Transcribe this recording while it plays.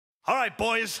All right,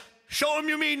 boys, show them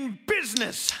you mean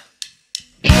business.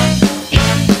 Out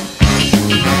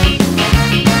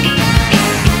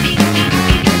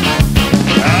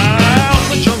in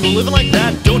the jungle, living like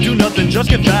that, don't do nothing, just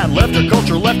get fat. Left her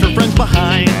culture, left her friends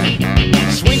behind.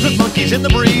 Swings with monkeys in the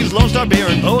breeze, Lone Star beer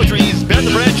and poetries. Bend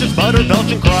the branches, butter,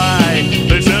 belch and cry.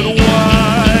 They said,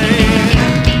 why?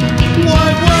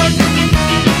 Why work?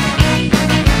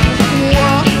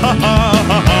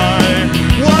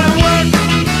 Why work?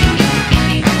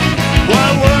 Why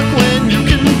work when you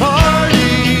can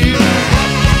party?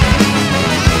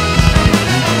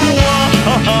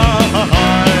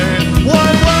 Why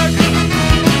work?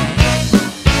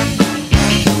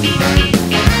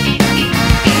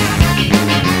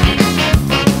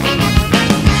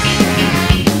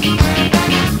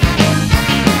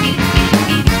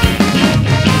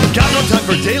 Got no time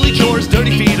for daily chores,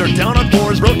 dirty feet are down on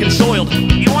fours, broken soiled.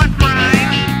 You want fries?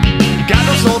 Got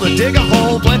no soul to dig a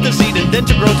hole, plant the seed, and then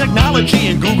to grow technology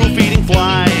and Google feeding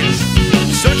flies.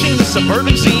 Searching the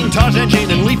suburban scene, Tarzan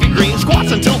Jane and leafy green,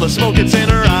 squats until the smoke gets in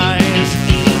her eyes.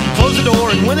 Close the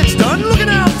door, and when it's done, looking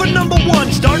out for number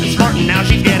one. Starting smart, and now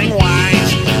she's getting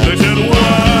wise. They said,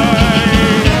 why?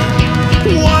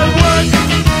 Why work?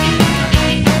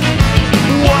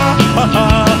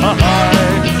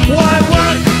 Why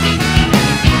work?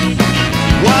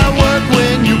 Why work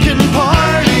when you can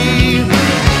party?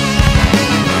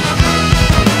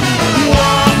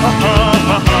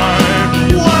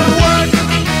 Why work?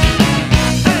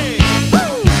 Hey!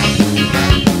 Woo!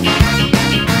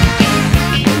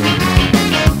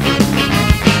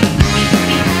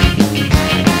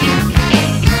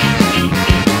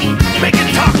 Make it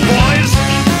talk, boys!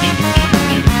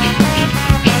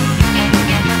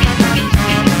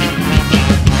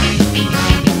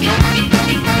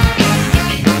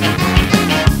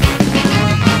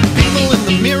 People in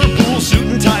the mirror pool, suit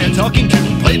and tie and talking to,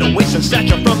 played a waist and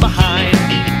snatch up from behind.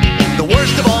 The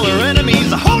worst of all her enemies,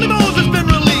 the Holy Moses been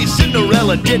released.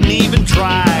 Cinderella didn't even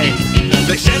try.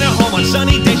 They sent her home on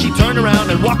sunny day, she turned around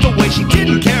and walked away. She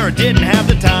didn't care or didn't have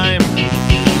the time.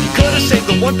 Could've saved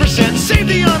the 1%, saved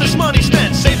the honest money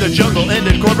spent, saved the jungle,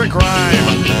 ended corporate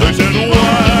crime. They said,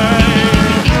 why?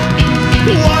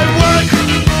 Why work?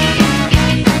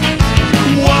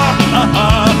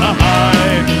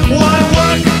 Why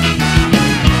work?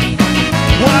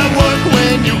 Why work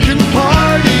when you can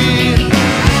party?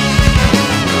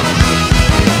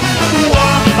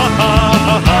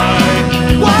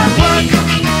 Why work?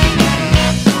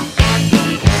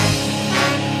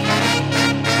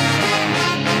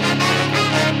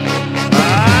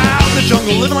 Out in the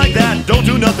jungle, living like that, don't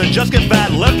do nothing, just get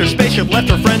fat. Left her spaceship, left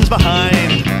her friends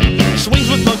behind. Swings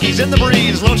with monkeys in the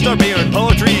breeze, Lone Star beer and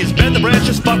poetries. Bend the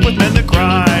branches, fuck with men that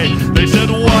cry. They said,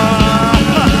 why?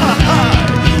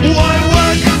 Why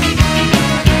work?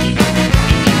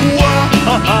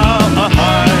 Why?